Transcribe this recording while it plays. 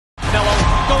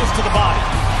goes to the body.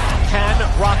 Can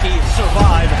Rocky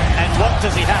survive, and what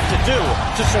does he have to do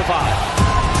to survive?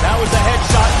 That was a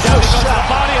headshot. Down he goes to the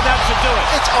body, and that should do it.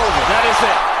 It's over. That is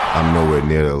it. I'm nowhere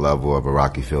near the level of a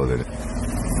Rocky Fielding.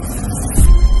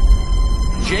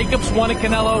 Jacobs wanted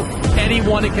Canelo, Eddie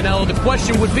wanted Canelo. The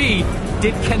question would be,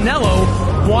 did Canelo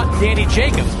want Danny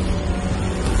Jacobs?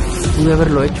 Pude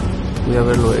haberlo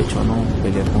hecho, ¿no?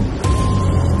 Pelear con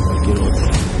cualquier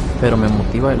otro. Pero me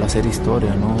motiva el hacer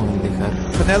historia, ¿no? El dejar.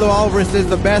 Canelo Alvarez is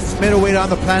the best middleweight on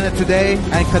the planet today,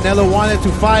 and Canelo wanted to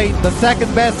fight the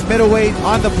second best middleweight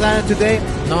on the planet today.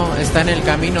 No, está en el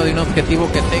camino de un objetivo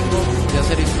que tengo, de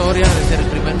hacer historia, de ser el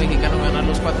primer mexicano en ganar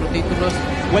los 4 títulos.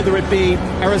 Whether it be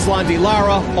Erislandy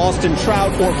Lara, Austin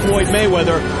Trout, or Floyd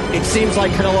Mayweather, it seems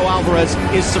like Canelo Alvarez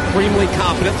is supremely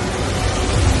confident.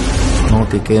 No,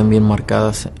 que queden bien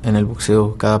marcadas en el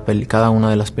boxeo cada una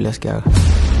de las peleas que haga.